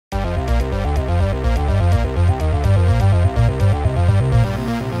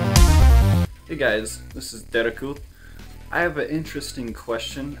guys, this is Dereku. I have an interesting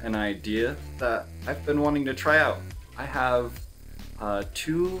question and idea that I've been wanting to try out. I have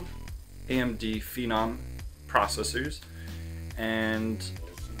two AMD Phenom processors, and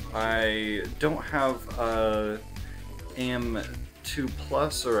I don't have a AM2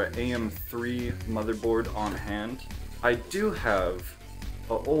 Plus or an AM3 motherboard on hand. I do have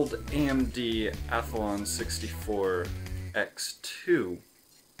an old AMD Athlon 64X2,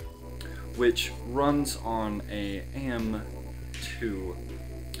 which runs on a AM2.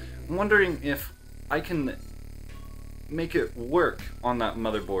 I'm wondering if I can make it work on that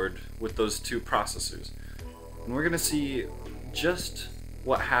motherboard with those two processors. And we're gonna see just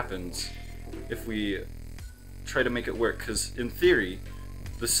what happens if we try to make it work, because in theory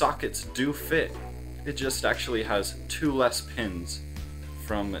the sockets do fit. It just actually has two less pins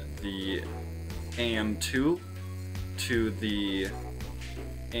from the AM2 to the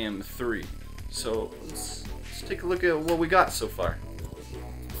AM3. So let's take a look at what we got so far.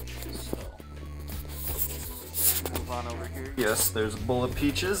 So, move on over here. Yes, there's a bowl of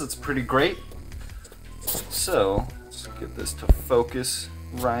peaches. It's pretty great. So let's get this to focus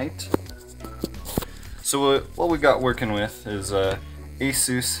right. So what we got working with is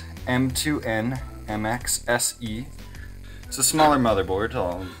ASUS M2N MX SE. It's a smaller motherboard,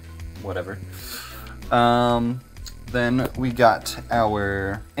 whatever. Then we got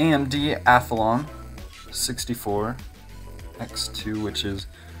our AMD Athlon 64X2, which is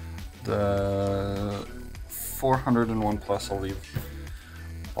the 401 Plus. I'll leave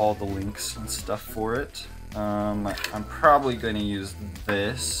all the links and stuff for it. I'm probably going to use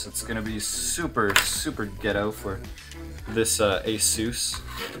this. It's going to be super ghetto for this ASUS.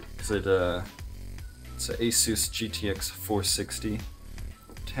 It's an ASUS GTX 460. It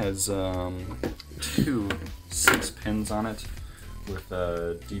has two 6 pins on it with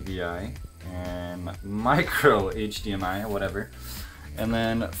DVI and micro HDMI, whatever. And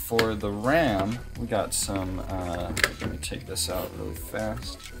then for the RAM, we got some, let me take this out really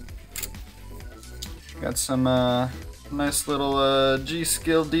fast. Got some nice little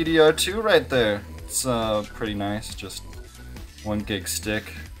gskill DDR2 right there. It's pretty nice, just 1 gig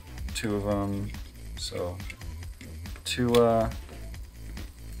stick, 2 of them, so two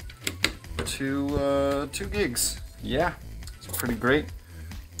 2 gigs. Yeah, it's pretty great.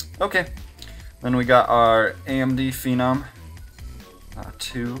 Okay, then we got our AMD Phenom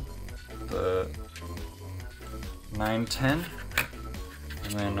 2, the 910,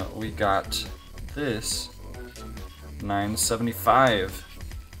 and then we got this 975.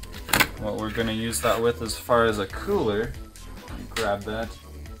 What we're gonna use that with as far as a cooler, grab that.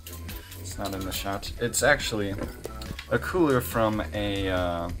 It's not in the shot. It's actually a cooler from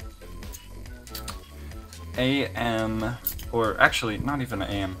a AM, or actually not even an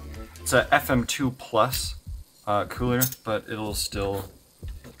AM. It's a FM2 Plus cooler, but it'll still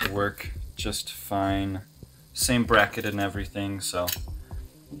work just fine. Same bracket and everything, so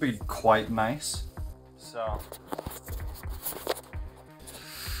it'll be quite nice. So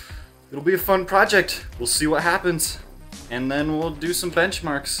it'll be a fun project. We'll see what happens, and then we'll do some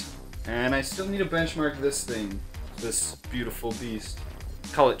benchmarks. And I still need to benchmark this thing, this beautiful beast.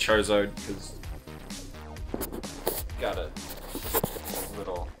 Call it Charizard because got a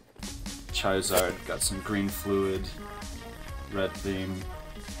little Charizard, got some green fluid, red theme,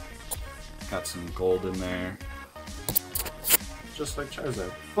 got some gold in there, just like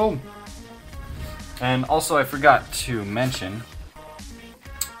Charizard. Boom! And also I forgot to mention,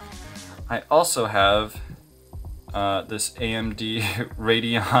 I also have this AMD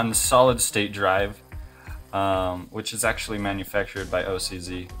Radeon solid state drive, which is actually manufactured by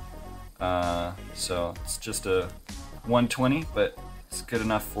OCZ. So it's just a 120, but it's good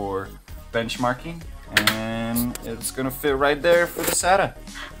enough for benchmarking, and it's gonna fit right there for the SATA.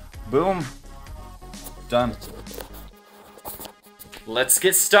 Boom. Done. Let's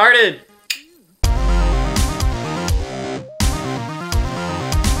get started.